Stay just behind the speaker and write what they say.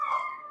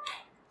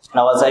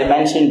Now, as I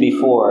mentioned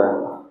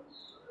before,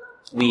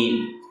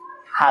 we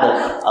had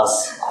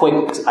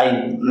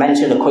I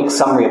mentioned a quick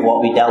summary of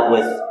what we dealt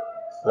with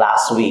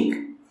last week.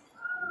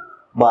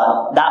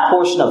 But that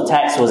portion of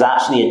text was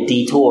actually a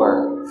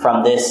detour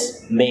from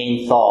this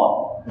main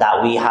thought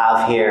that we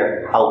have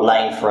here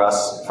outlined for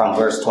us from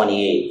verse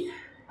 28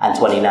 and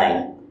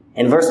 29.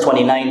 In verse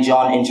 29,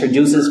 John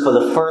introduces for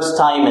the first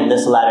time in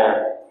this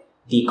letter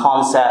the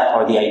concept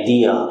or the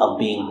idea of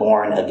being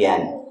born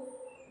again.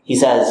 He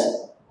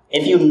says,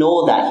 "If you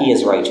know that he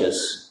is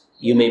righteous,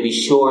 you may be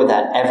sure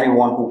that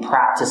everyone who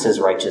practices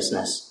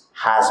righteousness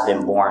has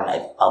been born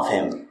of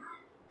him."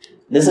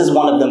 This is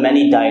one of the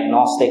many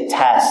diagnostic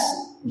tests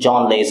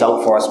John lays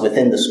out for us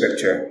within the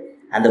scripture,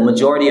 and the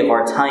majority of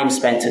our time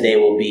spent today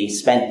will be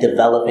spent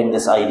developing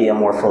this idea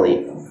more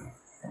fully.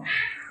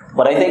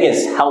 But I think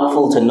it's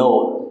helpful to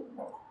note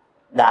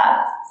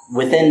that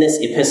within this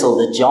epistle,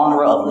 the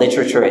genre of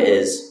literature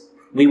is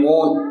we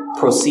won't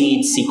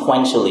proceed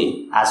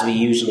sequentially as we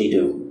usually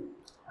do.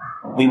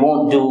 We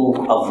won't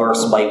do a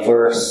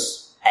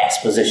verse-by-verse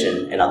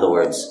exposition, in other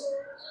words.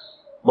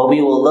 But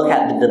we will look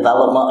at the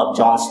development of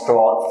John's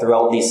thought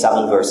throughout these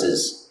 7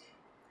 verses.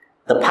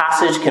 The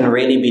passage can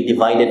really be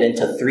divided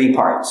into 3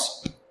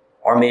 parts,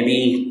 or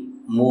maybe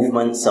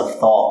movements of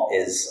thought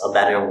is a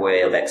better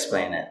way of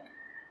explaining it.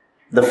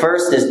 The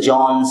first is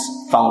John's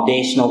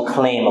foundational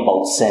claim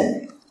about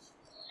sin.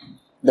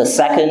 The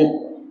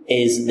second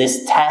is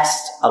this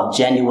test of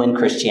genuine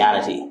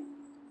Christianity.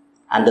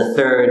 And the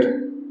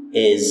third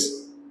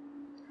is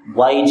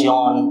why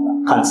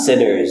John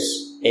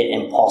considers it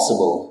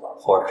impossible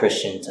for a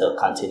Christian to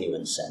continue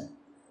in sin.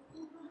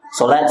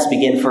 So let's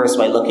begin first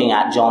by looking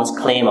at John's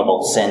claim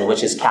about sin,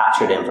 which is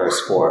captured in verse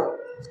 4.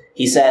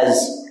 He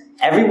says,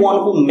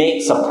 "Everyone who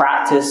makes a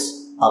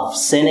practice of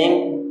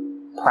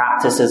sinning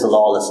practices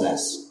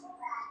lawlessness."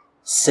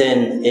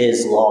 Sin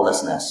is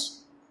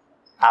lawlessness.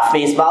 At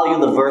face value,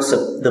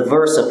 the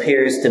verse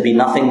appears to be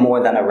nothing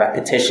more than a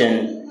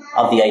repetition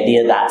of the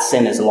idea that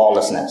sin is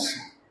lawlessness.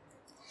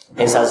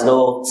 It's as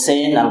though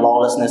sin and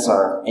lawlessness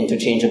are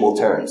interchangeable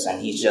terms, and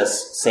he's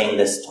just saying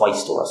this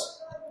twice to us.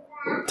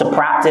 To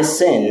practice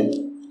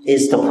sin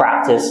is to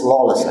practice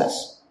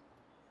lawlessness.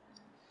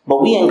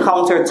 But we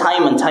encounter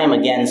time and time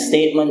again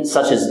statements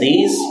such as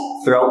these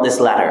throughout this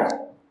letter.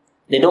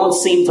 They don't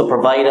seem to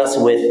provide us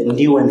with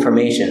new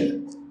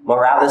information, but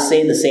rather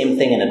say the same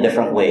thing in a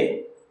different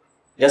way.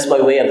 Just by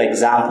way of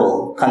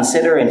example,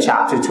 consider in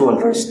chapter 2 and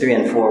verse 3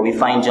 and 4, we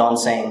find John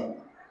saying,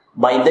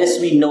 "By this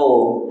we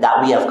know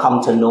that we have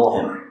come to know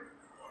him,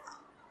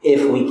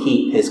 if we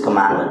keep his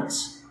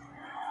commandments."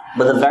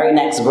 But the very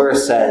next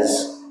verse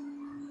says,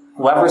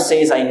 "Whoever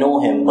says I know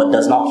him but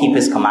does not keep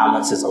his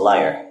commandments is a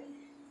liar."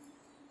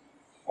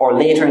 Or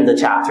later in the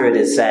chapter it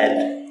is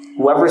said,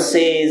 "Whoever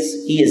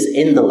says he is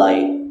in the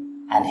light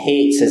and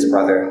hates his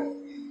brother."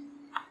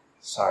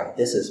 Sorry,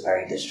 this is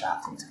very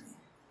distracting to me.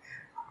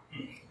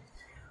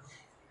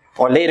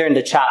 Or later in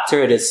the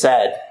chapter it is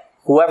said,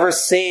 "Whoever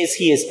says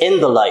he is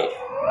in the light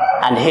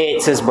and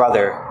hates his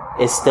brother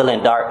is still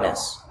in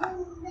darkness."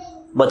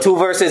 But 2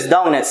 verses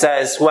down it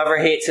says, "Whoever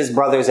hates his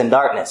brother is in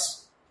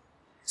darkness."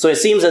 So it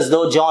seems as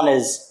though John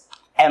is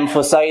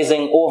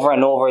emphasizing over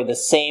and over the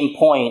same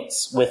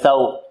points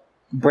without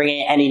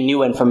bringing any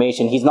new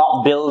information. He's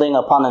not building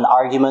upon an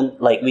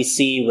argument like we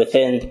see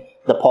within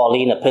the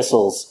Pauline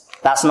epistles.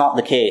 That's not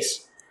the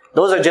case.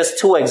 Those are just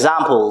 2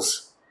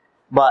 examples.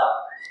 But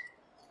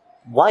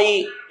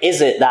why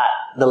is it that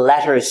the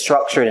letter is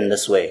structured in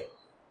this way?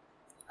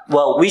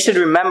 Well, we should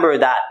remember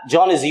that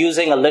John is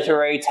using a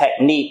literary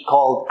technique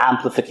called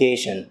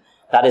amplification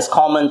that is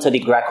common to the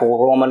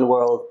Greco-Roman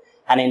world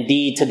and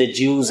indeed to the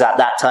Jews at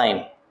that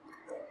time.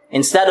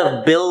 Instead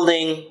of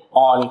building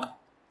on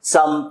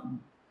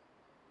some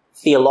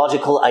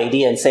theological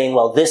idea and saying,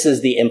 well, this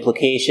is the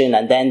implication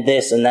and then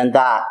this and then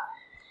that,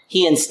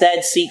 he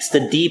instead seeks to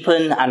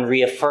deepen and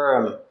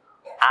reaffirm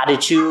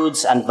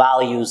attitudes and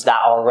values that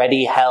are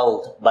already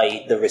held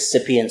by the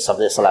recipients of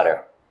this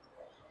letter.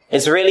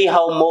 It's really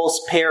how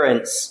most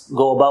parents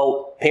go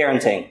about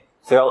parenting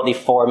throughout the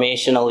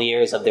formational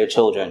years of their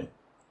children.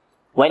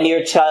 When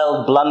your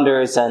child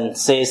blunders and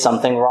says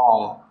something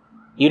wrong,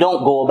 you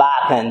don't go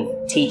back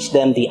and teach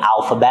them the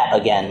alphabet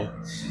again.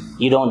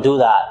 You don't do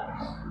that.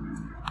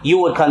 You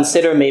would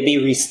consider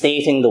maybe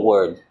restating the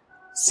word,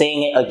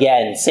 saying it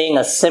again, saying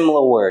a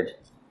similar word,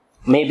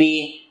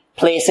 maybe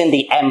placing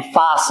the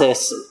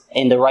emphasis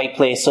in the right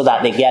place so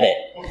that they get it.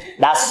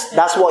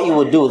 That's what you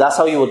would do. That's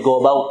how you would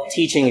go about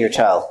teaching your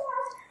child.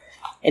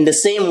 In the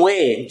same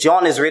way,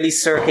 John is really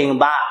circling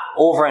back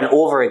over and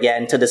over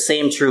again to the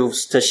same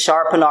truths to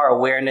sharpen our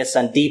awareness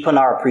and deepen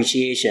our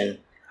appreciation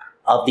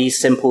of these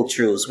simple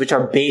truths, which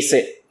are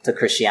basic to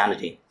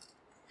Christianity.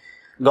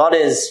 God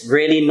is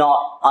really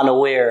not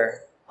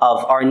unaware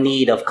of our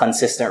need of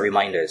consistent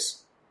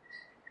reminders.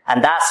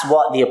 And that's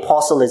what the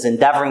apostle is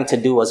endeavoring to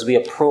do as we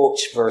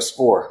approach verse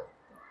 4.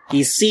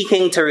 He's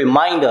seeking to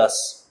remind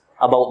us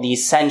about the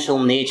essential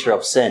nature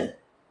of sin.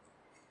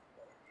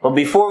 But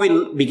before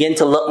we begin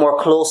to look more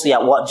closely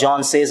at what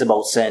John says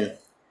about sin,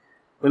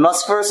 we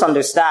must first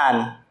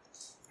understand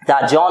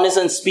that John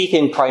isn't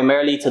speaking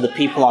primarily to the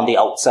people on the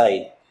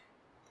outside,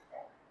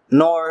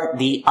 nor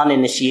the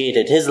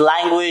uninitiated. His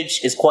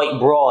language is quite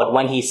broad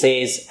when he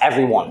says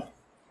everyone.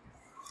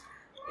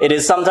 It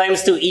is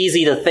sometimes too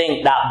easy to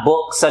think that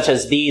books such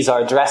as these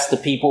are addressed to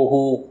people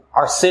who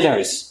are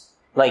sinners.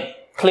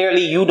 Like,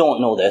 clearly you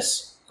don't know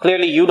this.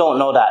 Clearly you don't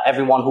know that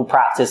everyone who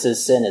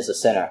practices sin is a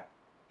sinner.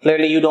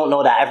 Clearly you don't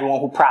know that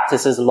everyone who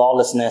practices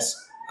lawlessness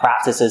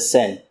practices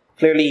sin.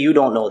 Clearly you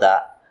don't know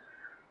that.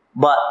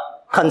 But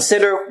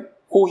consider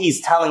who he's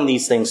telling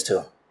these things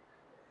to.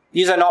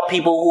 These are not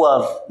people who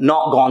have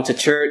not gone to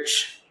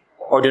church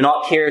or do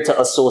not care to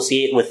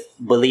associate with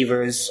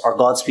believers or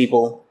God's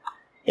people.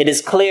 It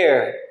is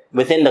clear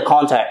within the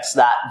context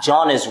that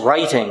John is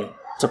writing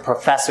to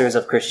professors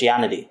of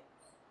Christianity.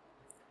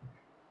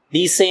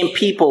 These same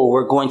people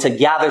were going to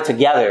gather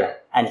together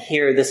and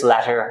hear this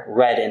letter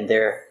read in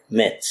their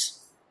midst.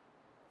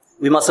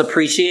 We must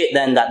appreciate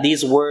then that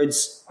these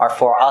words are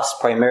for us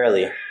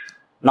primarily,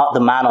 not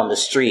the man on the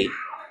street,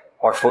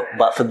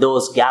 but for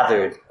those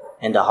gathered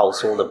in the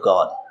household of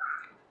God.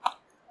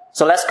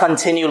 So let's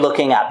continue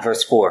looking at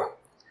verse 4.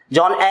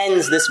 John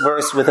ends this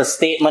verse with a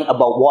statement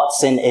about what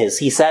sin is.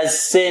 He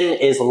says sin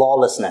is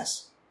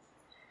lawlessness.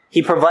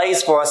 He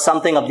provides for us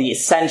something of the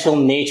essential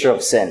nature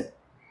of sin.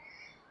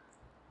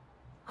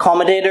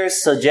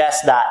 Commentators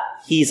suggest that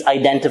he's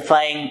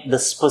identifying the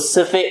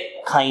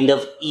specific kind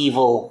of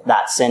evil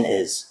that sin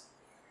is.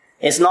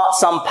 It's not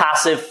some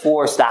passive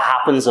force that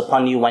happens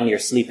upon you when you're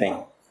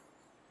sleeping.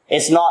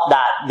 It's not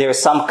that there's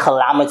some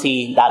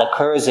calamity that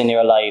occurs in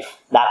your life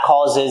that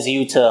causes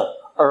you to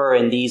err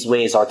in these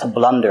ways or to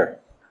blunder.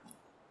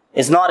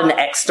 It's not an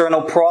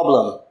external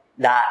problem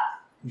that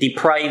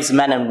deprives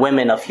men and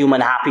women of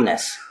human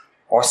happiness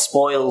or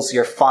spoils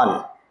your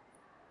fun.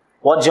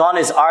 What John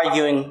is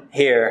arguing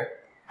here,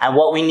 and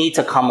what we need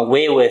to come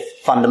away with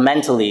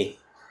fundamentally,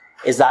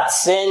 is that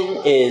sin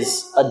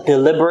is a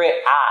deliberate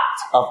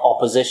act of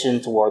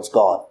opposition towards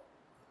God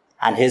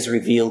and his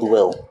revealed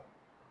will.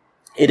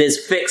 It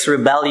is fixed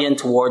rebellion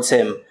towards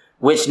him,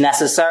 which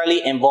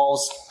necessarily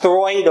involves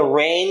throwing the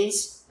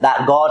reins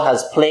that God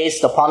has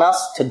placed upon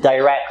us to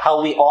direct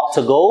how we ought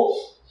to go,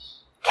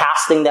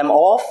 casting them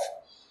off,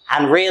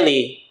 and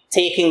really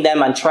taking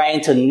them and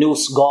trying to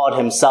noose God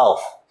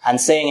himself and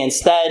saying,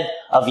 instead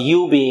of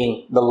you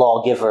being the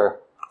lawgiver,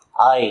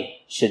 I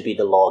should be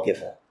the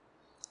lawgiver.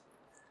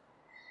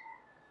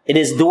 It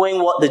is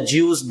doing what the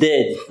Jews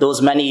did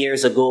those many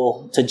years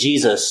ago to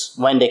Jesus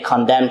when they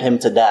condemned him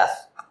to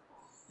death.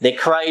 They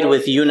cried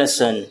with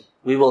unison,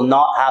 "We will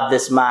not have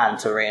this man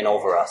to reign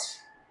over us."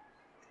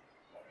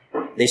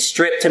 They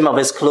stripped him of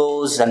his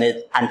clothes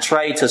and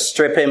tried to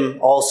strip him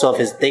also of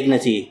his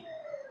dignity,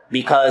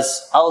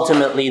 because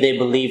ultimately they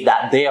believed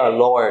that they are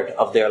Lord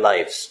of their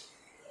lives.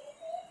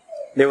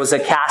 There was a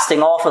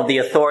casting off of the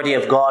authority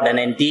of God, and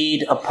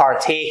indeed a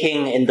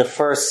partaking in the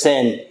first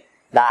sin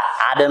that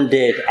Adam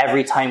did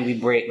every time we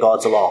break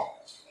God's law.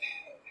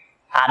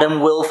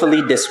 Adam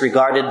willfully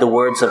disregarded the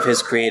words of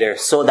his Creator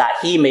so that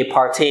he may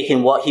partake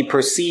in what he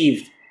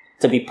perceived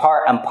to be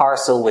part and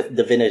parcel with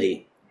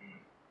divinity.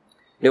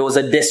 There was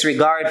a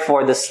disregard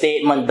for the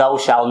statement, "Thou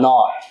shalt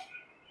not,"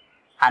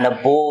 and a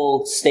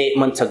bold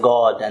statement to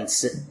God, and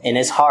in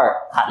his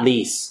heart at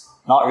least,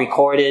 not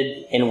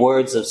recorded in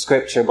words of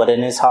Scripture, but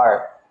in his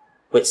heart,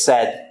 which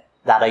said,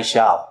 "That I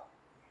shall."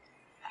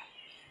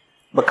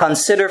 But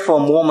consider for a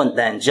moment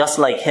then, just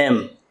like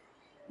him,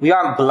 we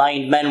aren't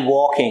blind men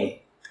walking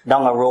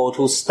down a road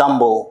who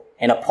stumble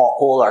in a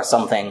pothole or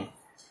something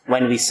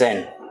when we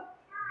sin.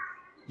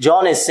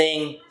 John is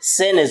saying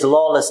sin is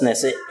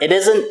lawlessness. It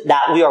isn't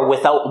that we are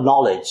without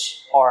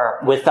knowledge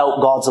or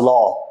without God's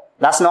law.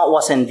 That's not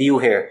what's in view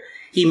here.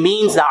 He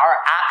means that our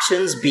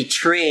actions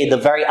betray the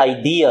very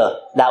idea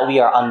that we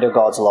are under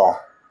God's law.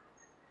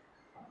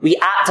 We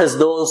act as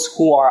those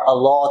who are a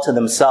law to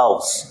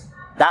themselves.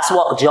 That's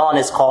what John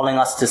is calling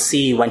us to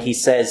see when he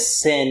says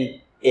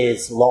sin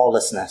is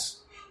lawlessness.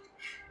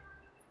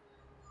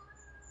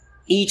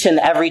 Each and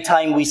every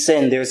time we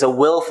sin, there's a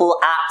willful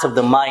act of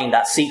the mind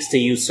that seeks to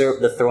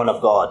usurp the throne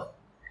of God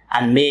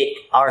and make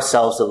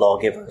ourselves the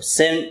lawgiver.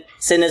 Sin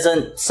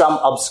isn't some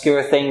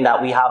obscure thing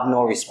that we have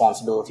no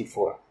responsibility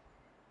for.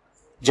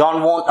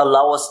 John won't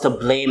allow us to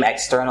blame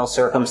external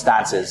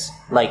circumstances,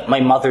 like my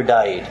mother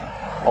died,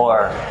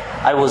 or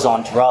I was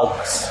on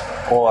drugs,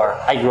 or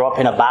I grew up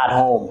in a bad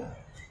home.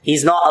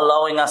 He's not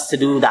allowing us to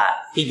do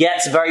that. He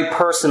gets very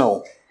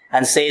personal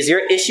and says,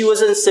 your issue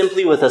isn't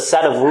simply with a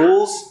set of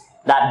rules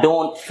that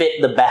don't fit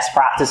the best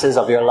practices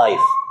of your life.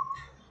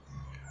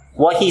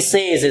 What he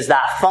says is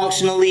that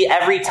functionally,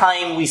 every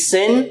time we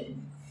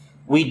sin,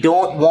 we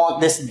don't want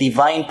this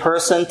divine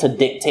person to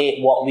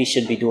dictate what we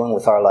should be doing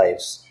with our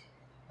lives.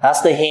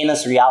 That's the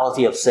heinous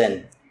reality of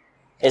sin.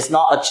 It's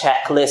not a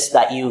checklist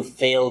that you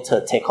fail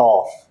to tick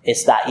off.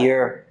 It's that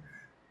you're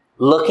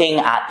looking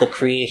at the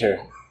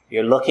Creator.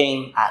 You're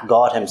looking at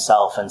God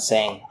himself and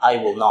saying, I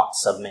will not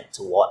submit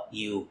to what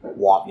you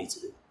want me to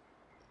do.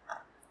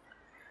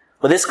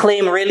 But this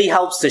claim really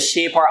helps to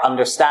shape our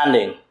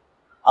understanding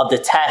of the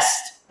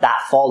test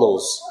that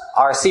follows.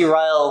 R.C.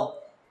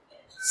 Ryle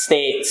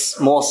states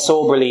most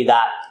soberly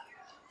that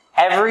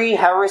every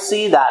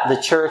heresy that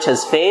the church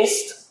has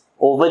faced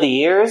over the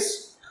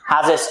years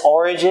has its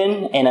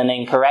origin in an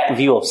incorrect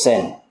view of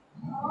sin.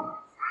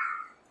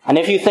 And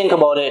if you think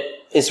about it,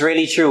 it's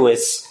really true.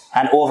 It's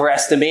an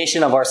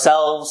overestimation of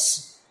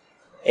ourselves.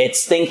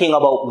 It's thinking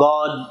about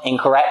God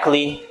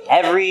incorrectly.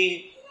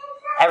 Every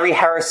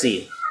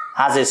heresy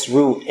has its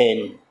root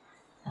in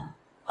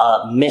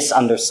a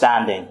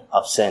misunderstanding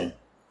of sin.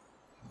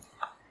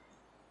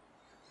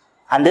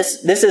 And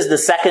this is the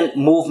second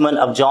movement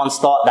of John's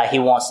thought that he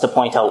wants to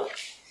point out.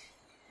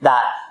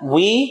 That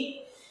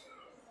we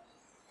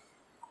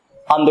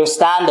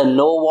understand and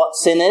know what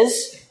sin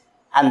is,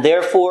 and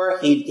therefore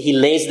he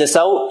lays this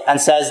out and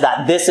says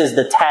that this is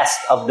the test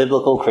of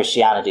biblical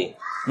Christianity.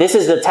 This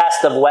is the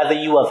test of whether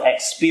you have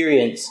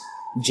experienced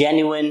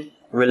genuine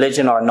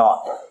religion or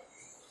not.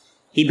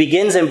 He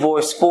begins in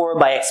verse 4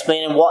 by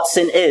explaining what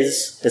sin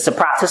is. It's a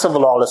practice of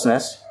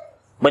lawlessness.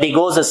 But he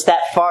goes a step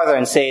farther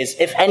and says,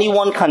 if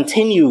anyone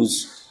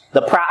continues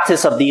the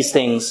practice of these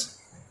things,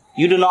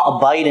 you do not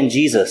abide in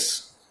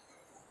Jesus.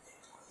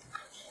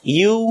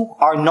 You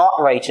are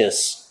not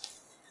righteous,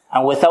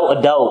 and without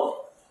a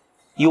doubt,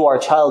 you are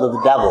a child of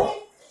the devil.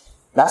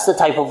 That's the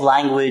type of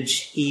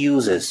language he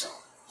uses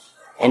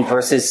in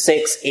verses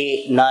 6,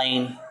 8,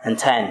 9, and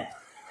 10.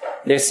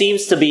 There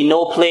seems to be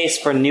no place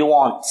for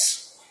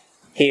nuance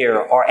here,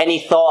 or any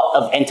thought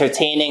of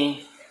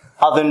entertaining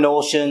other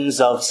notions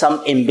of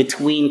some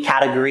in-between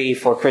category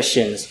for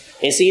Christians.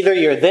 It's either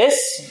you're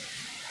this,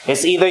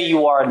 it's either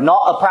you are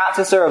not a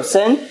practicer of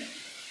sin,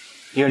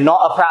 you're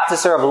not a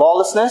practicer of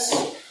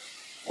lawlessness,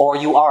 or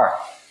you are.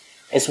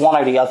 It's one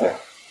or the other.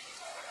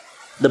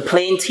 The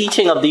plain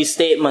teaching of these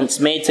statements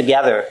made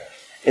together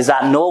is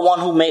that no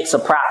one who makes a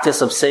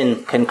practice of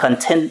sin can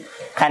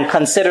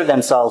consider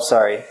themselves,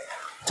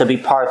 to be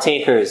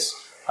partakers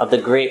of the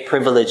great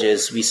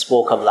privileges we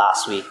spoke of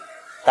last week.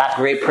 That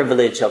great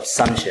privilege of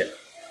sonship.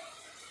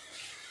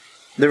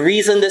 The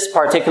reason this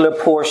particular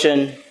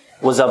portion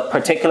was of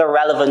particular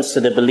relevance to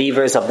the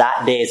believers of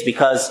that day is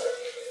because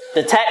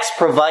the text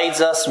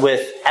provides us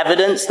with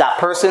evidence that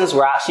persons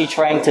were actually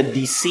trying to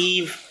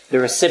deceive the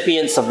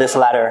recipients of this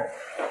letter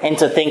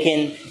into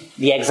thinking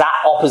the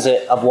exact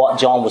opposite of what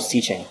John was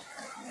teaching.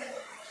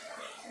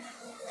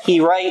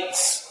 He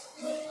writes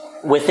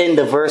within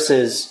the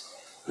verses,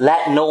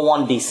 "Let no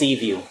one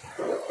deceive you.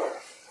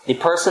 The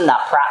person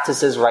that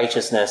practices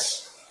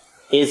righteousness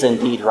is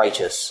indeed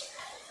righteous."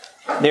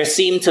 There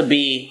seemed to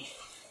be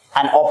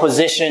an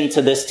opposition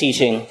to this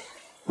teaching,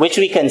 which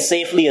we can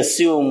safely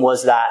assume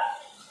was that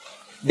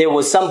there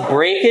was some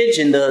breakage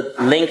in the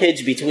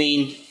linkage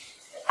between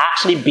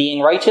actually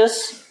being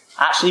righteous,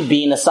 actually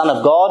being a son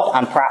of God,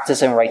 and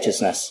practicing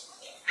righteousness.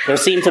 There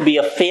seemed to be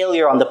a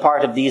failure on the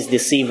part of these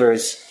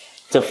deceivers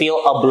to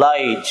feel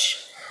obliged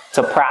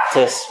to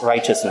practice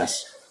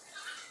righteousness.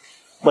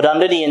 But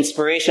under the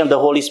inspiration of the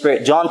Holy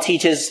Spirit, John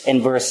teaches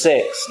in verse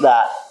 6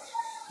 that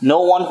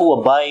no one who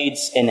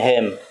abides in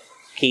him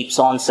keeps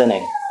on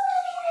sinning.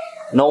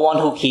 No one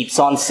who keeps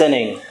on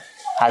sinning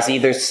has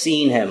either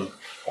seen him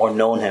or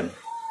known him.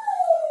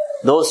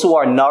 Those who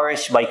are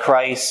nourished by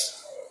Christ,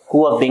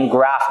 who have been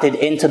grafted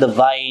into the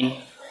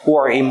vine, who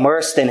are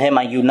immersed in him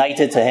and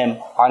united to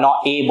him, are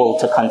not able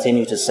to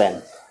continue to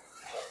sin.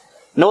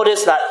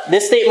 Notice that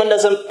this statement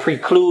doesn't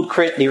preclude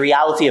the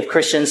reality of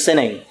Christian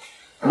sinning,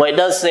 but it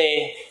does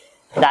say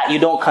that you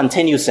don't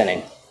continue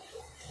sinning.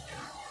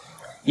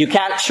 You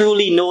can't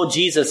truly know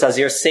Jesus as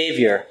your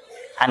Savior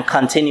and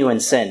continue in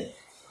sin.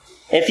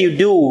 If you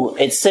do,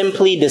 it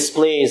simply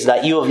displays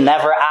that you have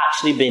never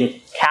actually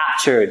been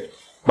captured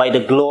by the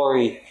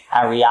glory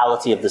and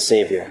reality of the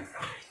Savior.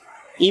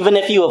 Even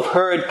if you have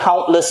heard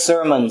countless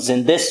sermons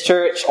in this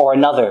church or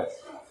another,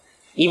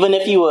 even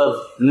if you have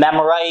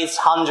memorized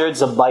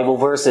hundreds of Bible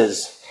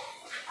verses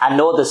and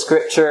know the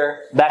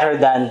scripture better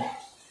than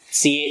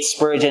C.H.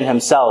 Spurgeon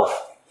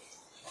himself,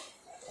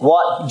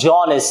 what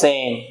John is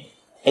saying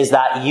is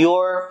that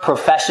your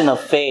profession of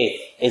faith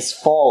is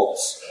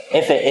false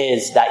if it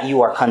is that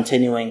you are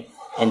continuing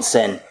in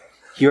sin.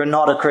 You're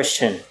not a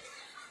Christian.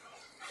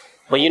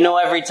 But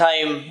every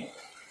time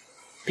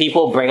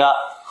people bring up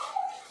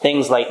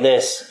things like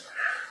this,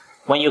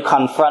 when you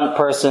confront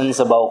persons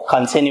about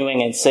continuing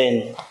in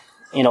sin,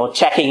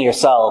 checking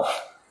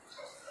yourself,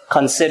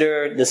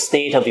 consider the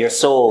state of your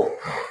soul,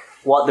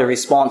 what the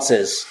response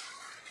is.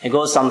 It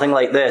goes something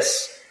like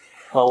this.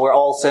 Well, we're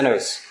all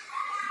sinners.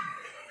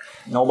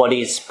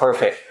 Nobody's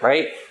perfect,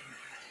 right?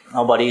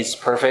 Nobody's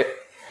perfect.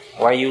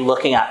 Why are you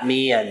looking at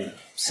me and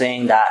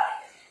saying that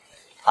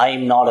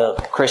I'm not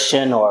a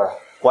Christian? Or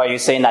why are you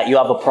saying that you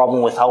have a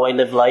problem with how I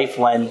live life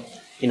when,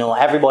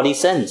 everybody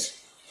sins?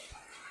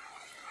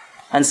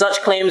 And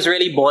such claims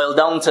really boil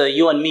down to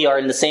you and me are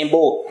in the same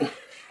boat,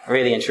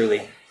 really and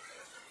truly.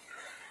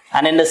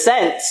 And in a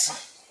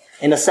sense,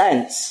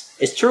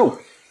 it's true.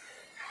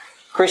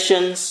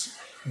 Christians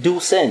do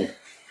sin.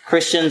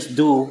 Christians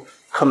do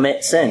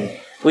commit sin.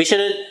 We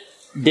shouldn't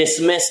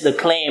dismiss the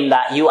claim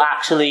that you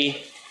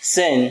actually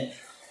sin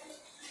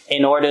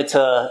in order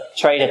to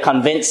try to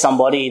convince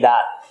somebody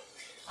that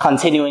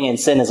continuing in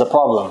sin is a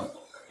problem,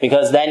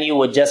 because then you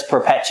would just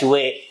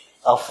perpetuate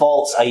a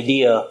false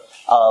idea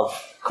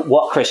of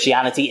what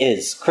Christianity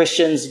is.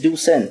 Christians do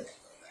sin.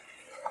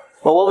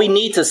 But what we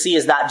need to see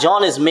is that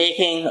John is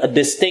making a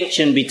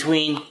distinction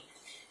between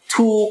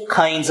two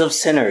kinds of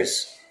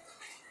sinners.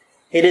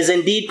 It is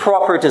indeed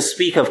proper to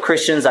speak of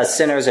Christians as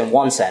sinners in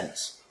one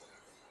sense,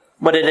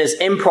 but it is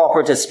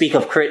improper to speak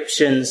of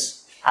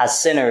Christians as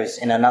sinners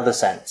in another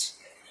sense.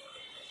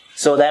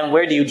 So then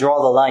where do you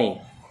draw the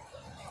line?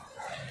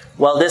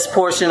 Well, this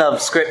portion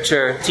of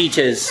Scripture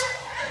teaches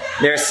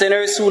there are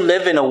sinners who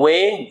live in a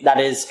way that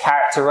is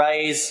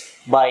characterized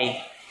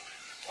by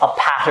a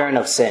pattern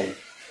of sin.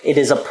 It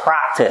is a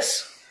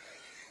practice.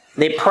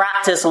 They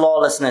practice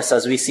lawlessness,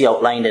 as we see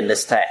outlined in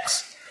this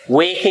text.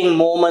 Waking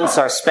moments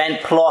are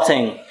spent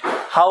plotting,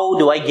 how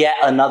do I get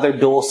another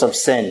dose of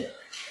sin?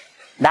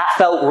 That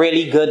felt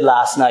really good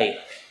last night.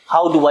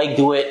 How do I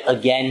do it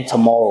again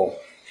tomorrow?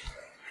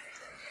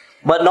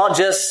 But not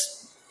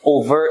just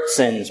overt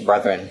sins,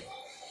 brethren.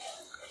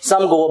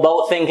 Some go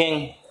about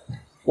thinking,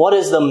 what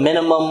is the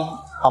minimum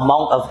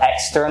amount of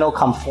external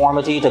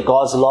conformity to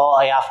God's law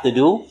I have to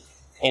do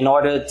in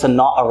order to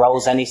not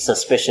arouse any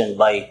suspicion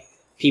by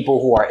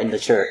people who are in the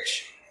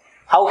church?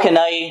 How can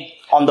I,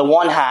 on the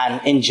one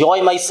hand,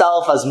 enjoy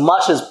myself as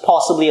much as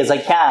possibly as I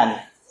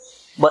can,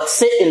 but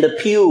sit in the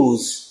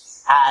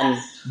pews and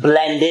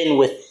blend in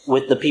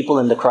with the people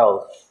in the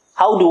crowd?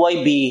 How do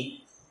I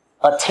be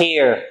a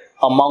tare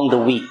among the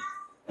wheat?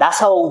 That's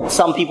how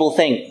some people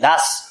think.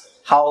 That's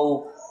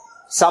how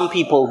some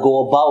people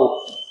go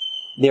about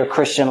their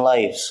Christian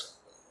lives.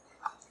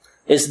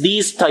 It's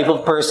these type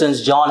of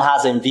persons John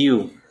has in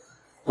view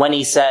when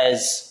he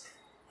says,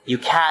 you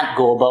can't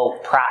go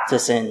about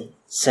practicing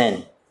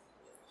sin.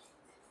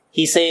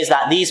 He says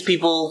that these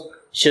people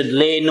should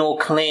lay no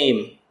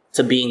claim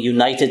to being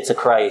united to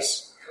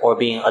Christ or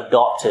being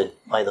adopted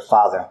by the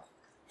Father.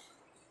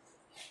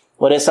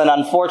 But it's an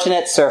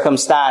unfortunate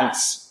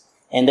circumstance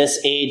in this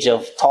age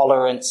of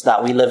tolerance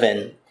that we live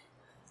in,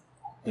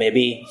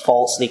 maybe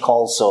falsely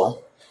called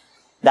so,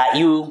 that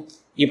you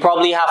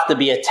probably have to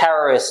be a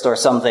terrorist or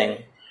something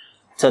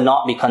to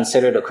not be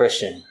considered a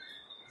Christian.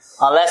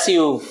 Unless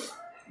you've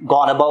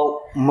gone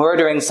about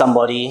murdering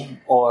somebody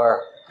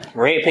or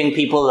raping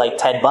people like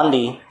Ted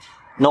Bundy,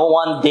 no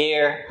one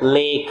dare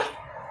lay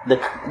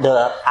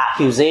the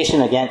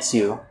accusation against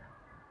you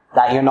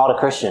that you're not a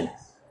Christian.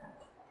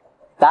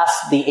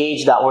 That's the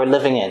age that we're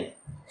living in.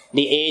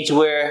 The age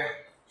where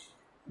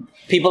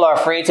people are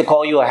afraid to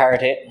call you a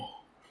heretic.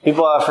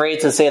 People are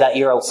afraid to say that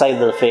you're outside of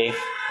the faith.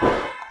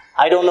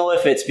 I don't know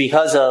if it's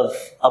because of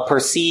a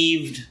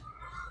perceived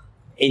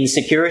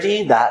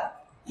insecurity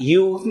that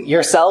you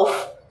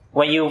yourself,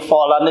 when you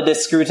fall under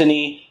this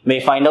scrutiny, may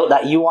find out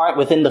that you aren't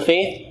within the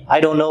faith.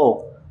 I don't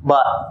know.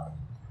 But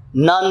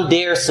none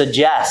dare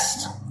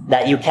suggest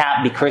that you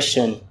can't be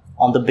Christian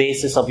on the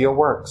basis of your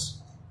works.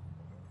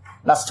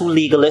 That's too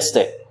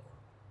legalistic.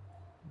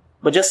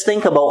 But just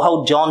think about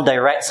how John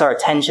directs our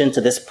attention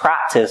to this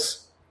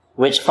practice,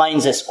 which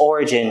finds its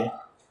origin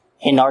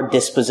in our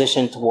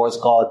disposition towards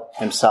God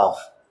himself.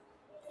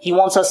 He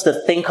wants us to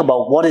think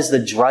about what is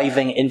the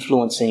driving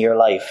influence in your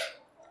life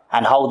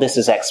and how this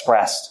is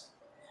expressed.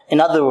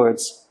 In other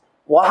words,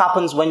 what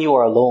happens when you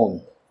are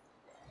alone?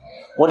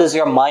 What does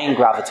your mind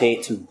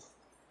gravitate to?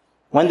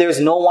 When there's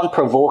no one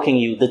provoking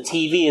you, the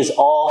TV is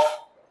off,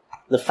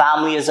 the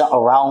family isn't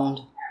around,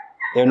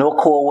 there are no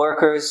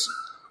co-workers.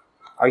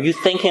 Are you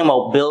thinking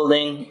about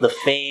building the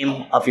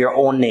fame of your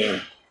own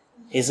name?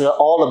 Is it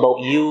all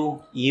about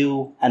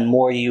you, and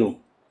more you?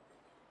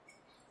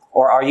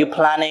 Or are you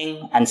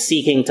planning and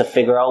seeking to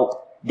figure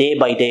out day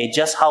by day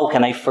just how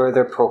can I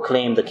further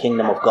proclaim the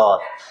kingdom of God?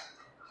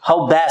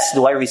 How best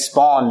do I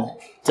respond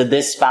to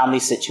this family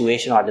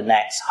situation or the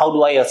next? How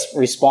do I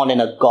respond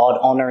in a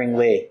God-honoring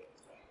way?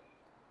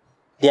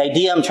 The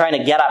idea I'm trying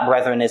to get at,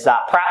 brethren, is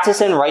that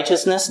practicing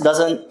righteousness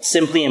doesn't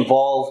simply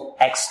involve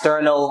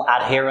external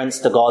adherence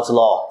to God's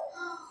law,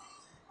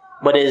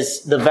 but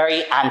is the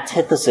very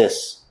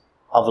antithesis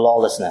of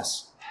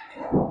lawlessness.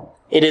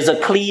 It is a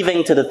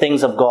cleaving to the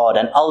things of God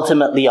and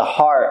ultimately a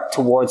heart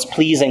towards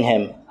pleasing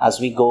him as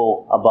we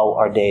go about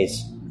our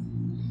days.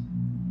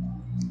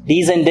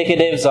 These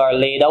indicatives are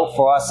laid out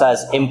for us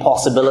as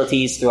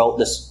impossibilities throughout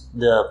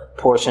the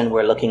portion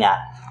we're looking at.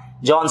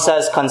 John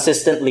says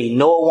consistently,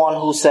 no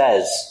one who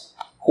says,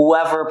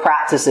 whoever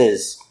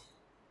practices,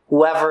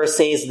 whoever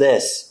says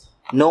this,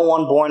 no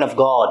one born of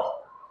God.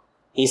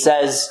 He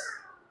says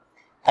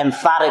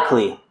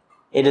emphatically,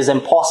 it is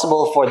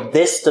impossible for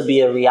this to be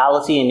a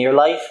reality in your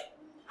life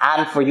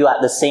and for you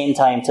at the same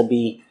time to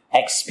be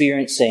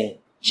experiencing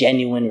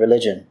genuine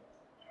religion.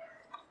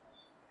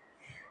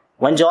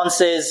 When John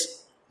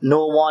says,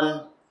 no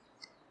one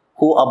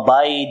who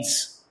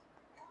abides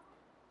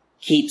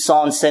keeps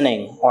on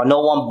sinning, or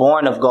no one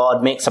born of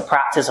God makes a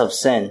practice of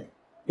sin,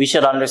 we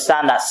should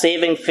understand that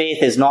saving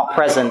faith is not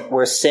present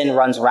where sin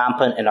runs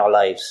rampant in our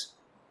lives.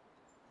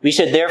 We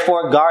should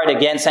therefore guard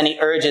against any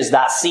urges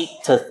that seek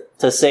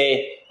to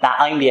say that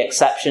I'm the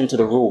exception to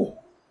the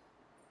rule.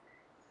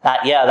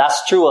 that, yeah,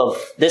 that's true of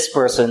this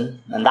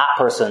person and that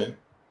person,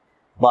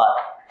 but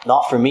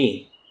not for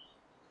me.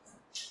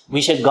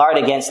 We should guard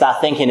against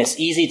that thinking. It's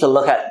easy to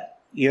look at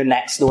your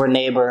next door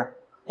neighbor.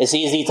 It's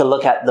easy to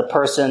look at the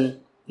person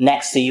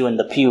next to you in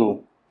the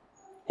pew.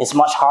 It's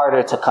much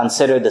harder to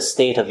consider the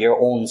state of your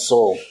own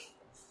soul.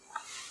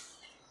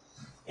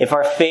 If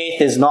our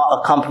faith is not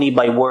accompanied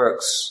by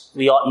works,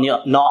 we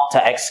ought not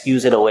to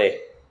excuse it away.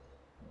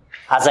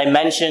 As I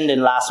mentioned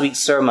in last week's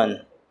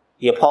sermon,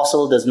 the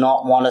apostle does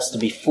not want us to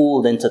be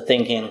fooled into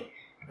thinking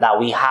that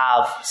we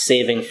have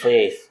saving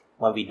faith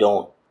when we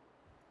don't.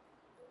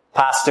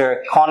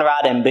 Pastor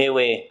Conrad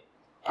Mbewe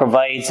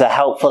provides a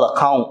helpful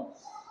account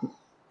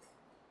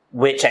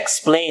which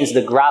explains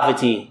the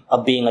gravity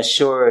of being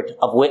assured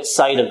of which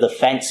side of the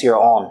fence you're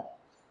on.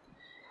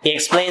 He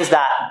explains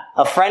that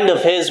a friend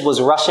of his was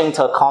rushing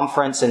to a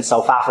conference in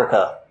South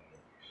Africa,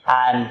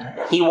 and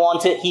he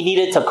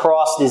needed to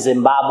cross the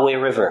Zimbabwe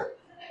River.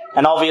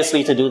 And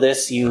obviously to do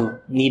this, you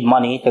need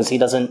money because he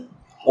doesn't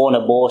own a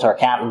boat or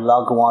can't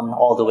lug one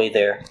all the way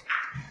there.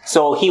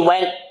 So he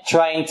went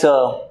trying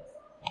to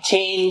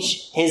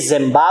change his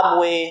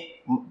Zimbabwe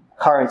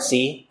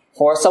currency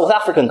for South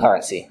African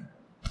currency.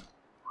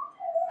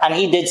 And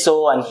he did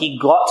so, and he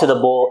got to the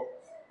boat,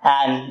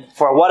 and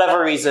for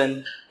whatever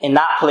reason, in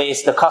that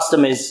place, the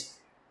custom is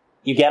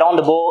you get on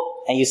the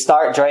boat and you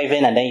start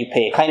driving and then you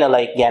pay. Kind of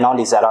like getting on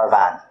the ZR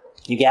van.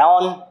 You get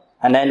on,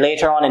 and then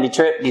later on in the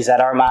trip, the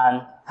ZR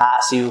man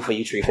asks you for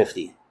you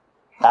 $350.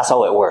 That's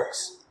how it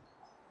works.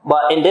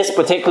 But in this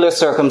particular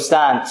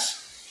circumstance,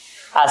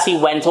 as he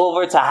went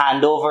over to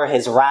hand over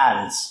his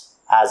rands,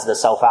 as the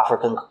South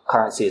African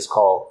currency is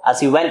called, as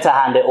he went to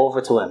hand it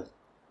over to him,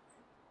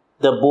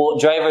 the boat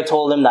driver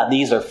told him that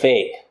these are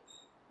fake.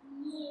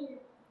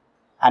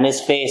 And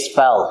his face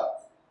fell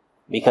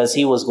because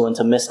he was going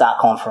to miss that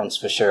conference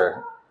for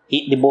sure.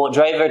 The boat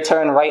driver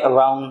turned right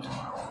around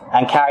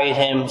and carried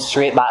him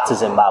straight back to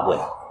Zimbabwe.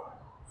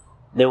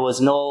 There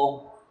was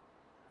no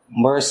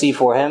mercy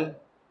for him.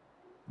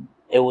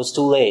 It was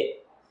too late.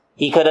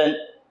 He couldn't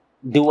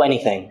do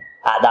anything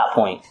at that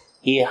point.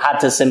 He had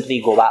to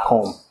simply go back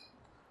home.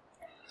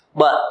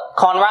 But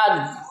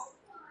Conrad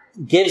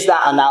gives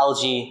that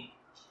analogy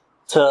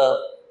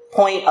to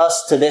point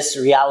us to this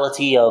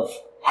reality of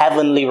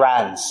heavenly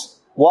rands.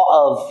 What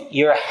of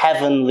your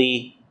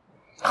heavenly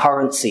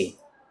currency?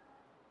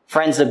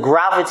 Friends, the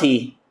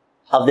gravity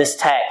of this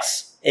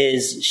text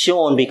is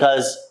shown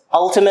because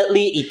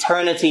ultimately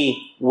eternity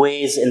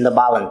weighs in the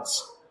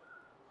balance.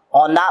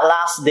 On that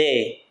last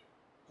day,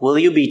 will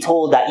you be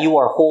told that you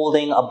are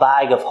holding a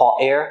bag of hot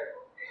air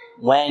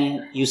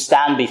when you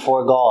stand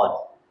before God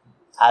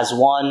as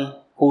one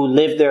who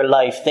lived their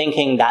life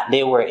thinking that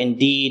they were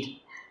indeed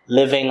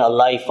living a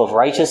life of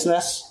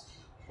righteousness,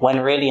 when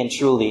really and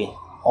truly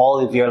all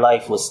of your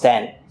life was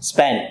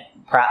spent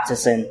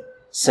practicing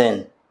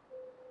sin?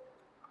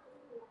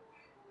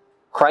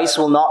 Christ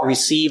will not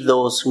receive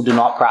those who do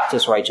not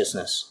practice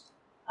righteousness.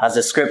 As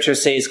the scripture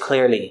says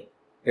clearly,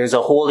 there's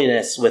a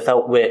holiness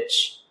without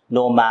which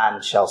no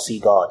man shall see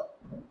God.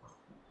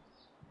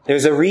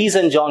 There's a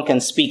reason John can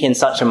speak in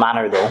such a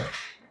manner, though.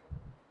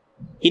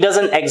 He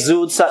doesn't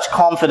exude such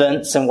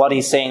confidence in what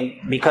he's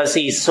saying because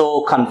he's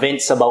so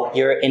convinced about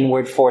your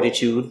inward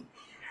fortitude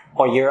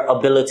or your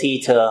ability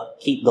to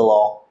keep the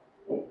law.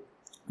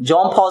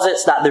 John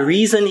posits that the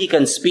reason he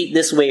can speak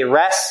this way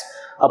rests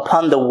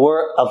upon the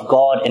work of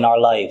God in our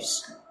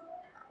lives.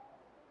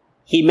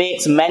 He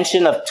makes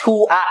mention of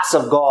two acts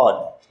of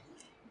God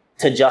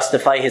to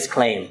justify his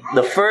claim.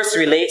 The first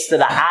relates to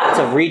the act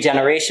of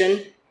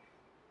regeneration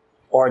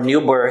or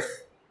new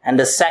birth, and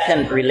the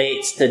second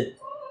relates to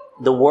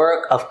the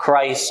work of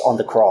Christ on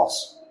the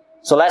cross.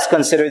 So let's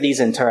consider these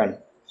in turn.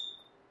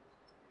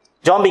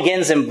 John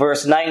begins in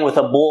verse 9 with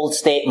a bold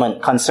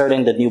statement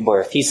concerning the new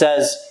birth. He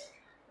says,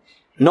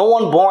 "No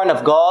one born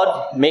of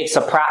God makes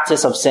a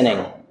practice of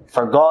sinning,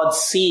 for God's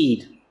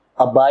seed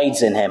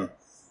abides in him,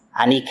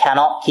 and he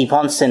cannot keep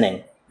on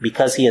sinning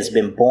because he has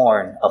been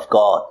born of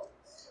God."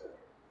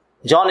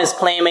 John is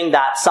claiming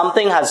that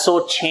something has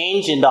so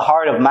changed in the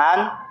heart of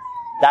man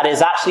that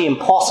it's actually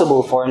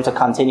impossible for him to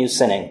continue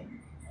sinning.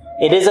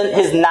 It isn't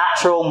his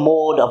natural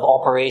mode of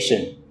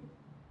operation.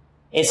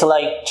 It's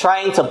like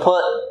trying to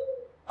put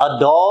a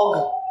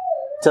dog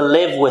to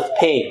live with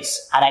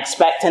pigs and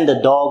expecting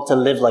the dog to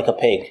live like a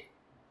pig.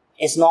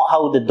 It's not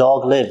how the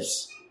dog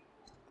lives.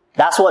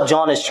 That's what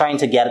John is trying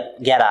to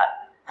get at.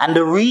 And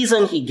the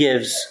reason he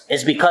gives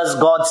is because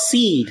God's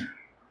seed,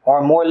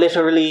 or more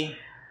literally,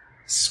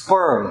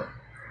 sperm,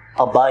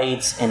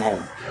 abides in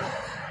him.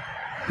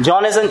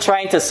 John isn't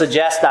trying to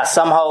suggest that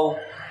somehow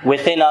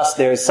within us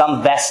there is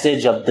some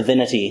vestige of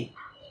divinity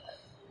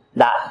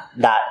that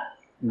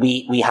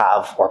we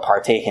have or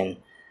partake in.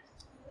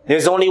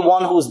 There's only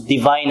one who's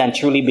divine and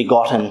truly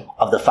begotten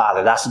of the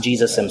Father. That's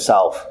Jesus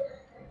himself.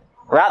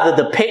 Rather,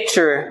 the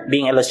picture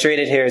being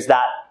illustrated here is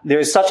that there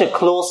is such a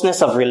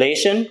closeness of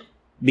relation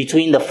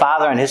between the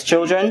Father and his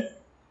children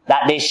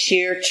that they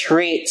share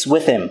traits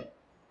with him.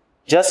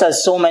 Just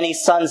as so many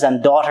sons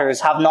and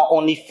daughters have not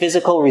only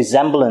physical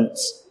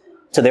resemblance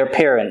to their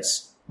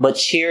parents, but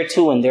share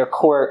too in their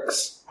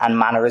quirks and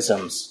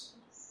mannerisms.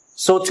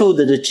 So too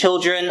do the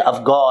children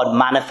of God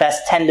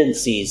manifest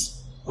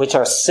tendencies which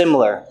are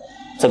similar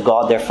to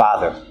God their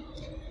Father.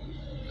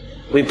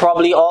 We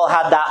probably all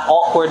had that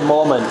awkward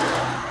moment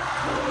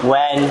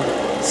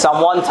when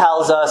someone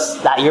tells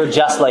us that you're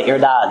just like your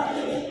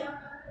dad.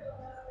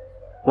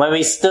 When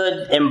we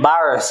stood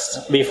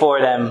embarrassed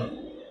before them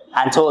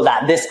and told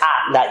that this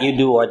act that you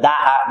do or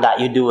that act that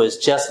you do is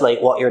just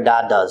like what your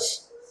dad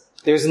does.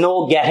 There's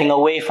no getting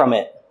away from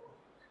it.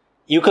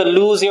 You could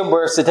lose your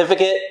birth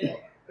certificate,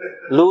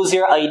 lose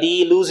your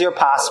ID, lose your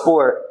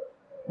passport,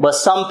 but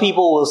some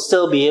people will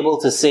still be able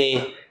to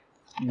say,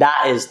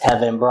 that is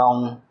Tevin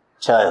Brown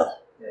child.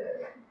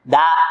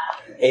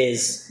 That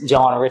is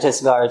John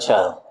Rittisgard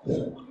child.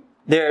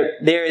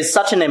 There is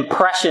such an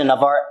impression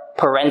of our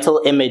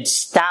parental image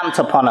stamped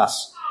upon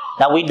us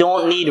that we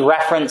don't need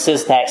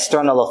references to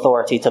external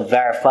authority to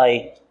verify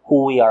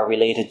who we are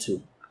related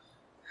to.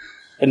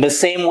 In the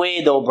same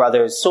way, though,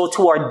 brothers, so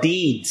too our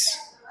deeds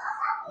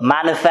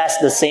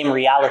manifest the same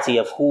reality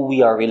of who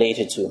we are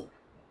related to.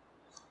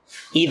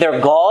 Either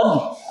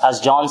God, as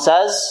John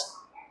says,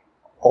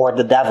 or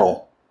the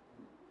devil.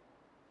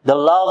 The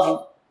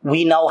love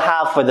we now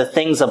have for the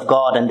things of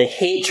God and the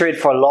hatred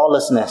for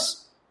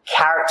lawlessness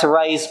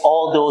characterize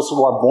all those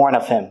who are born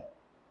of him.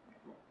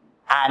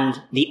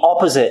 And the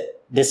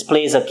opposite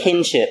displays a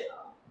kinship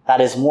that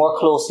is more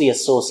closely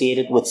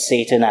associated with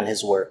Satan and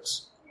his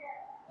works.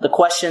 The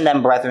question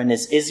then, brethren,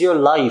 is your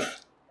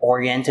life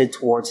oriented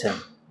towards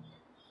him?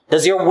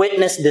 Does your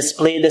witness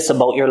display this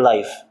about your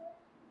life?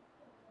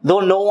 Though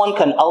no one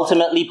can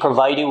ultimately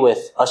provide you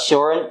with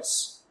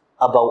assurance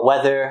about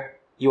whether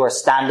you are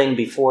standing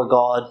before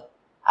God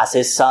as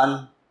his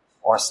son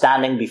or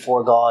standing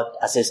before God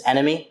as his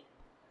enemy,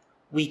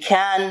 we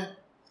can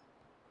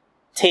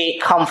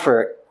take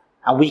comfort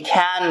and we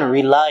can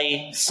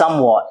rely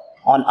somewhat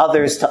on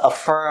others to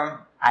affirm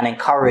and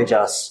encourage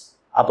us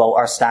about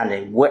our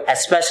standing,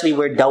 especially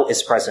where doubt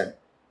is present.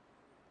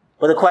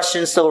 But the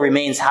question still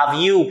remains, have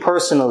you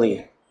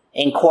personally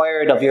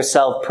inquired of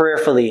yourself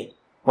prayerfully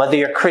whether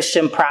your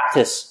Christian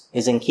practice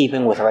is in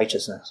keeping with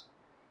righteousness?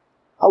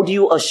 How do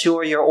you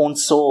assure your own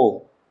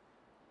soul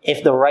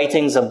if the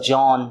writings of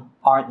John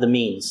aren't the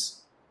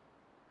means?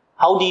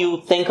 How do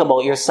you think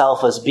about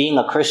yourself as being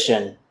a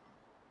Christian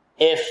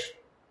if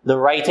the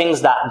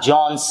writings that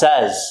John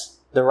says,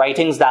 the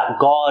writings that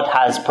God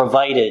has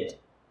provided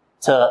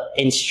to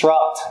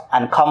instruct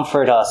and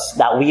comfort us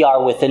that we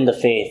are within the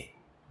faith,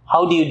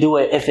 how do you do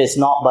it if it's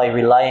not by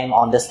relying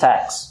on this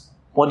text?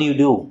 What do?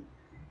 Do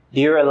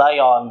you rely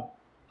on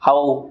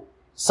how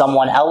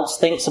someone else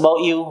thinks about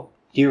you?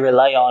 Do you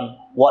rely on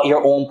what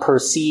your own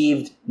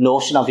perceived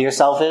notion of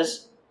yourself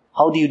is?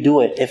 How do you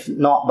do it if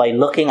not by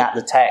looking at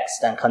the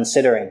text and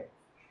considering,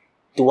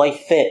 do I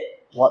fit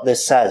what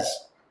this says?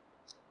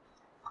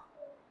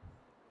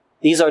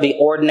 These are the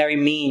ordinary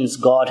means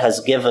God has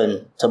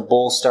given to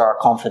bolster our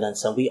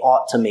confidence, and we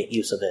ought to make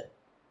use of it.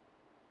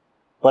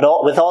 But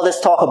with all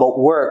this talk about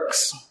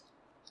works,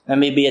 there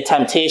may be a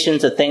temptation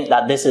to think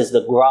that this is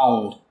the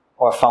ground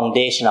or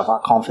foundation of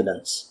our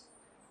confidence.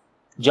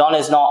 John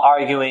is not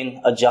arguing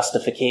a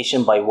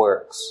justification by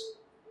works.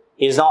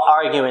 He is not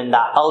arguing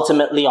that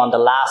ultimately on the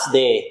last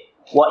day,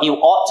 what you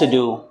ought to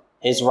do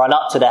is run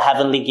up to the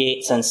heavenly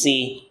gates and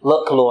see,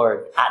 look,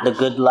 Lord, at the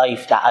good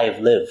life that I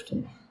have lived.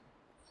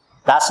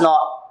 That's not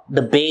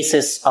the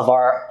basis of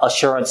our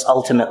assurance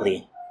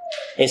ultimately.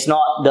 It's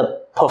not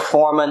the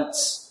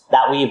performance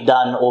that we've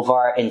done over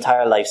our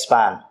entire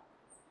lifespan.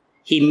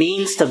 He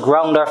means to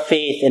ground our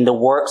faith in the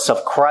works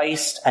of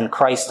Christ and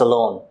Christ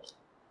alone.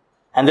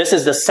 And this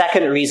is the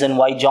second reason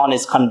why John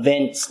is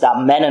convinced that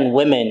men and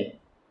women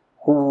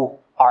who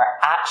are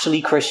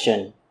actually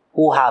Christian,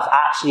 who have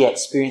actually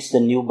experienced the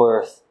new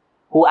birth,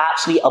 who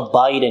actually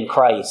abide in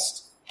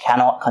Christ,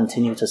 cannot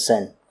continue to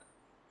sin.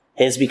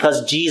 It is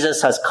because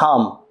Jesus has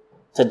come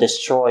to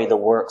destroy the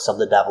works of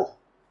the devil.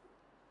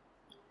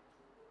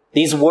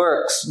 These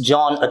works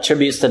John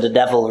attributes to the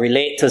devil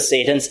relate to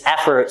Satan's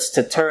efforts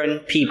to turn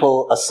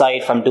people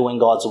aside from doing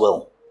God's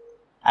will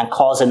and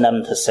causing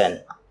them to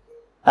sin.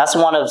 That's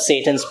one of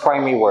Satan's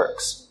primary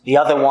works. The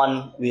other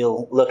one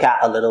we'll look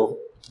at a little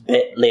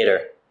bit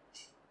later.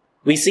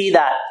 We see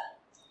that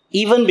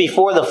even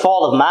before the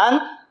fall of man,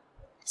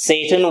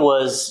 Satan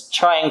was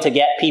trying to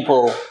get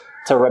people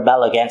to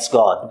rebel against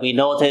God. We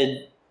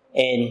noted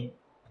in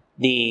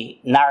the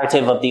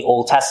narrative of the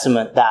Old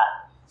Testament that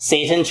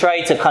Satan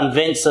tried to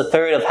convince a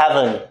third of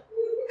heaven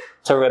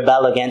to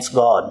rebel against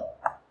God.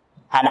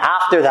 And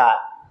after that,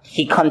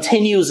 he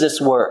continues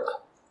this work,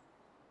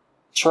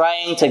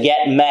 trying to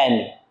get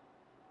men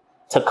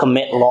to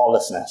commit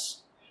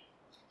lawlessness.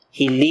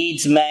 He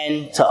leads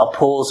men to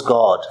oppose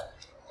God.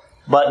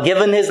 But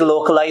given his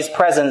localized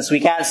presence, we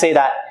can't say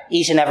that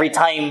each and every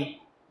time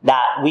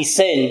that we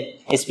sin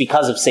is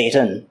because of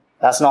Satan.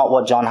 That's not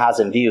what John has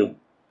in view.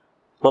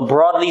 But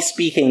broadly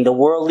speaking, the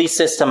worldly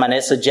system and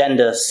its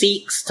agenda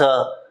seeks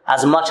to,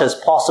 as much as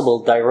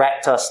possible,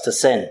 direct us to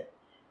sin.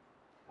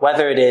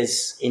 Whether it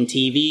is in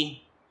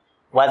TV,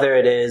 whether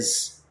it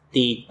is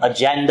the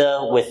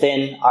agenda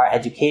within our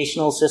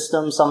educational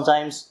system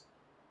sometimes.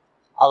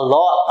 A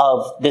lot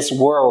of this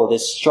world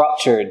is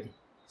structured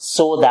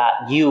so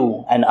that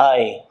you and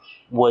I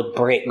would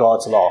break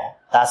God's law.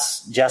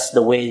 That's just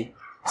the way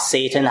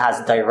Satan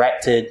has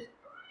directed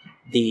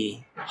the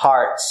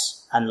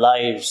hearts and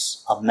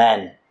lives of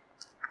men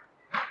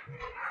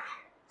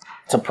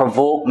to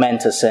provoke men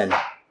to sin.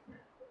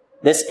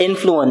 This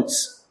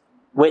influence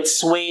which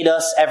swayed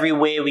us every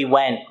way we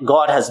went,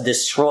 God has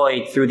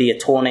destroyed through the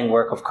atoning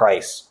work of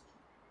Christ.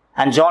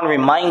 And John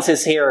reminds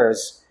his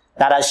hearers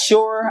that as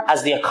sure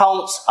as the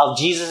accounts of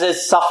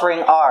Jesus' suffering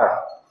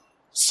are,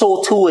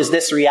 so too is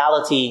this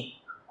reality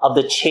of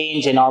the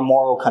change in our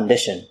moral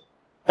condition.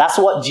 That's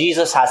what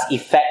Jesus has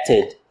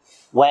effected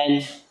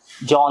when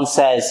John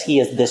says he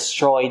has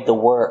destroyed the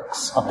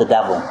works of the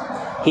devil.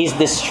 He's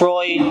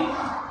destroyed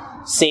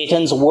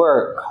Satan's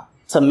work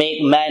to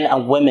make men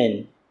and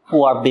women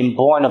who are being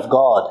born of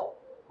God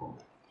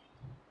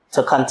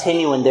to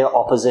continue in their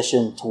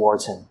opposition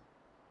towards him.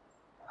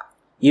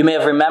 You may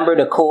have remembered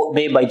a quote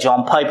made by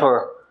John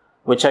Piper,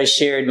 which I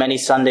shared many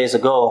Sundays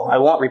ago. I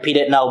won't repeat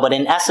it now, but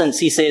in essence,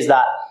 he says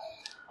that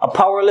a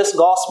powerless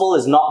gospel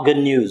is not good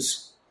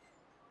news.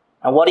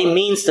 And what he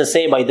means to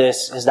say by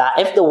this is that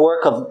if the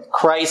work of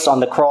Christ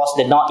on the cross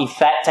did not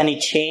effect any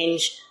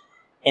change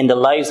in the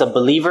lives of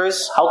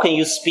believers, how can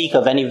you speak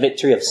of any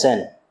victory of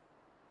sin?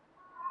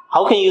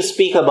 How can you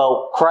speak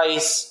about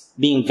Christ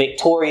being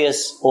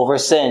victorious over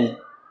sin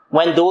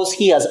when those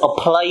he has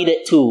applied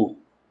it to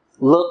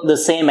look the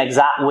same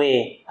exact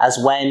way as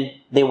when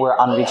they were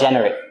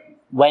unregenerate,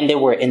 when they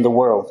were in the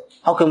world?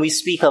 How can we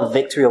speak of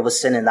victory over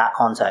sin in that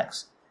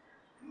context?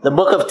 The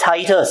book of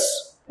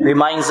Titus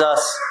reminds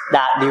us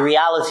that the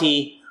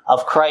reality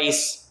of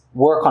Christ's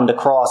work on the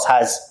cross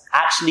has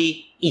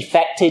actually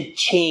effected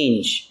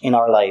change in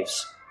our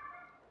lives.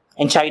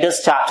 In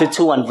Titus chapter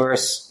 2 and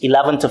verse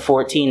 11 to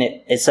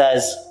 14, it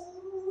says,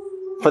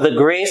 "For the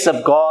grace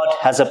of God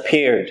has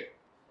appeared,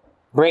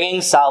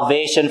 bringing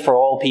salvation for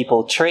all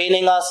people,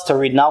 training us to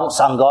renounce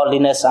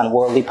ungodliness and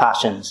worldly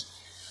passions,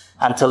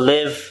 and to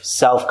live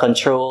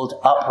self-controlled,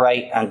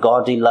 upright, and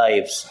godly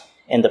lives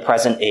in the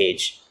present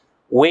age,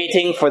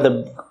 waiting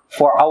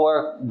for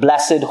our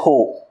blessed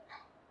hope,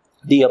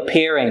 the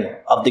appearing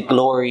of the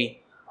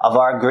glory of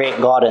our great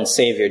God and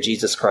Savior,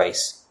 Jesus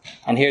Christ."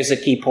 And here's the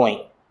key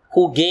point.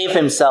 "Who gave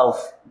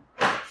himself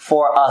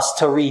for us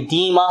to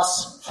redeem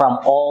us from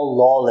all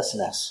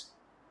lawlessness,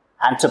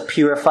 and to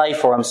purify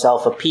for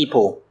himself a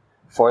people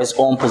for his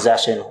own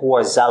possession who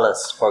are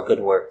zealous for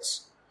good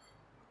works."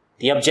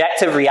 The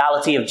objective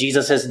reality of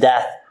Jesus'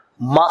 death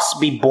must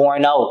be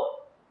borne out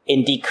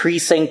in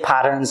decreasing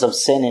patterns of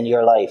sin in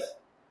your life.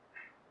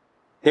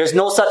 There's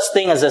no such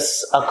thing as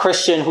a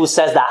Christian who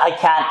says that I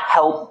can't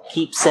help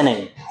keep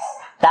sinning.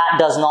 That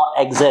does not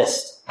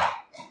exist.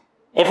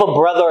 If a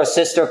brother or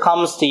sister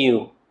comes to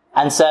you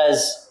and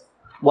says,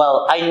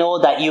 "Well, I know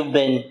that you've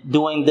been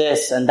doing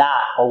this and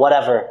that or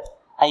whatever,"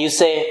 and you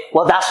say,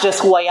 "Well, that's just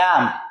who I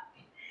am."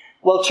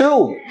 Well,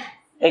 true.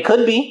 It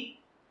could be,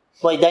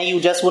 but then you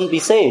just wouldn't be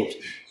saved.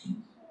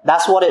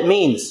 That's what it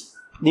means.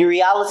 The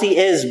reality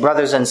is,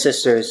 brothers and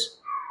sisters,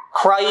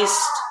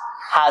 Christ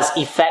has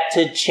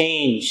effected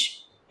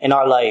change in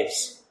our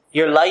lives.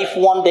 Your life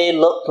one day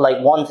looked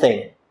like one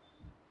thing,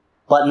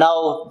 but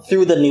now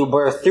through the new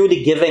birth, through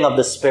the giving of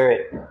the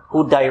Spirit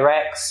who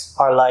directs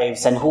our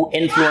lives and who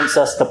influences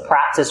us to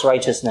practice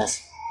righteousness,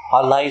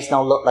 our lives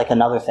now look like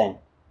another thing.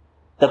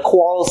 The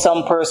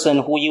quarrelsome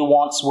person who you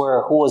once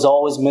were, who was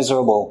always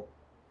miserable,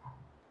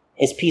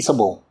 is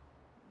peaceable.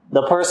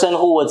 The person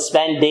who would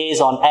spend days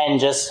on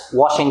end just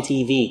watching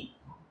TV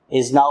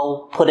is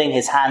now putting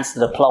his hands to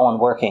the plow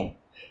and working.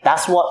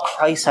 That's what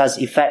Christ has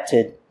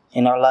effected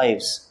in our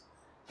lives.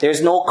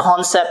 There's no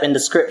concept in the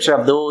scripture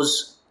of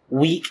those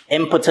weak,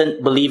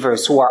 impotent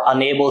believers who are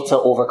unable to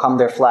overcome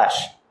their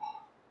flesh.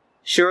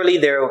 Surely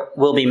there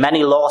will be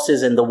many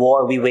losses in the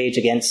war we wage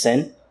against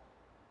sin,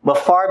 but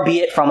far be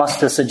it from us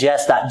to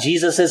suggest that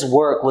Jesus'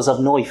 work was of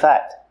no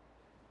effect.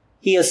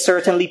 He has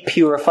certainly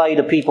purified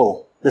the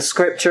people. The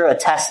scripture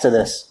attests to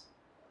this,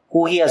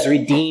 who he has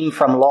redeemed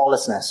from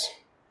lawlessness.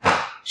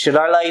 Should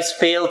our lives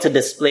fail to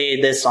display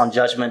this on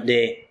Judgment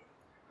Day,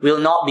 we'll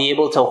not be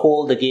able to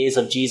hold the gaze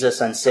of Jesus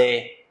and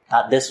say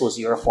that this was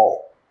your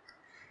fault.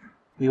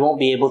 We won't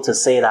be able to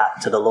say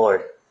that to the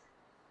Lord.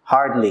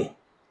 Hardly.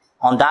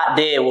 On that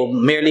day, it will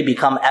merely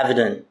become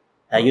evident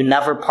that you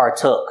never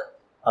partook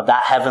of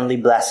that heavenly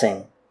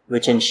blessing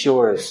which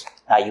ensures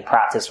that you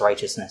practice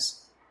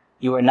righteousness.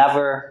 You were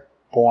never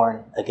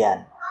born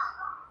again.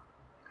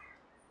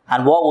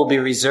 And what will be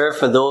reserved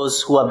for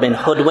those who have been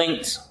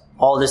hoodwinked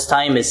all this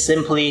time is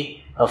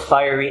simply a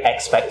fiery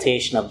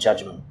expectation of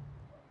judgment.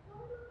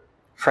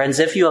 Friends,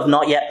 if you have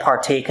not yet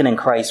partaken in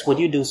Christ, would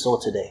you do so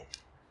today?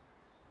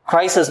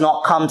 Christ has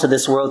not come to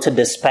this world to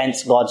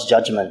dispense God's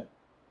judgment.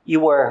 You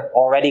were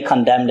already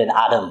condemned in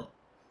Adam.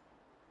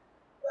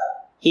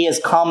 He has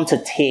come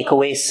to take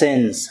away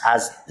sins,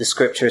 as the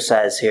scripture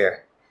says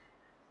here.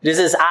 This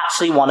is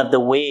actually one of the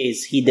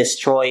ways he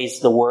destroys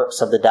the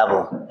works of the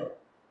devil.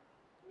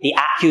 the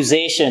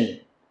accusation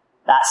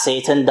that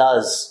Satan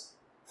does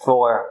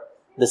for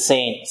the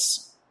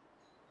saints.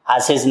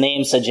 As his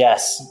name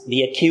suggests,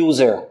 the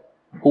accuser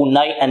who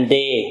night and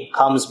day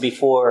comes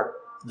before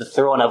the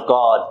throne of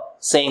God,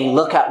 saying,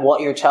 look at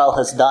what your child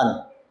has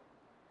done.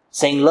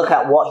 Saying, look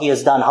at what he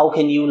has done. How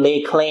can you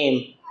lay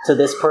claim to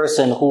this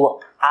person who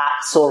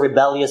acts so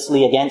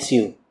rebelliously against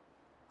you?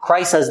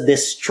 Christ has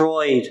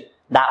destroyed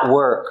that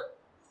work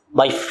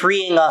by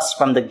freeing us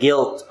from the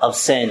guilt of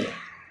sin,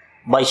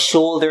 by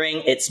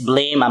shouldering its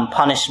blame and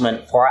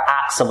punishment for our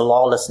acts of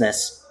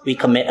lawlessness we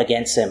commit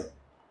against him.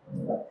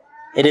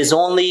 It is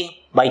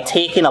only by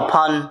taking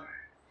upon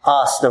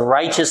us the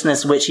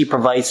righteousness which he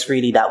provides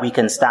freely that we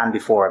can stand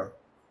before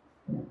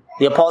him.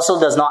 The apostle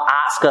does not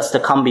ask us to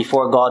come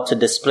before God to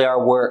display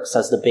our works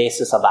as the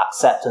basis of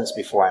acceptance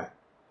before him,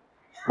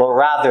 but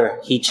rather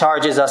he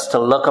charges us to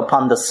look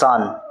upon the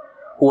Son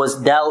who has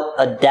dealt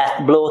a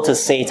death blow to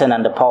Satan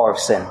and the power of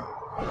sin.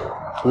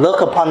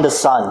 Look upon the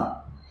Son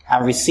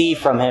and receive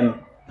from him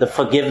the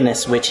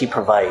forgiveness which he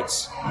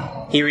provides.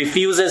 He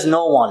refuses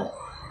no one,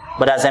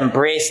 but has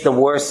embraced the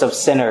worst of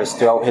sinners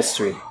throughout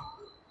history.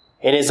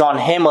 It is on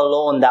him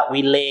alone that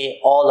we lay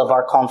all of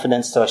our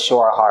confidence to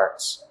assure our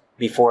hearts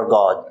before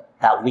God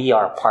that we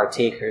are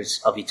partakers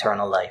of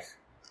eternal life.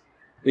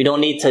 We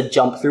don't need to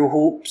jump through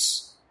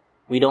hoops.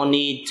 We don't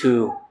need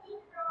to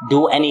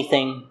do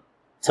anything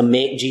to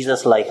make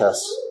Jesus like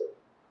us.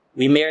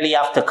 We merely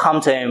have to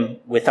come to him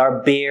with our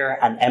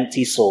bare and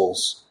empty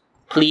souls,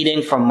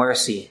 pleading for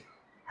mercy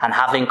and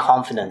having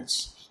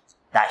confidence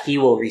that he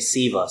will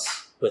receive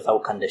us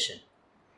without condition.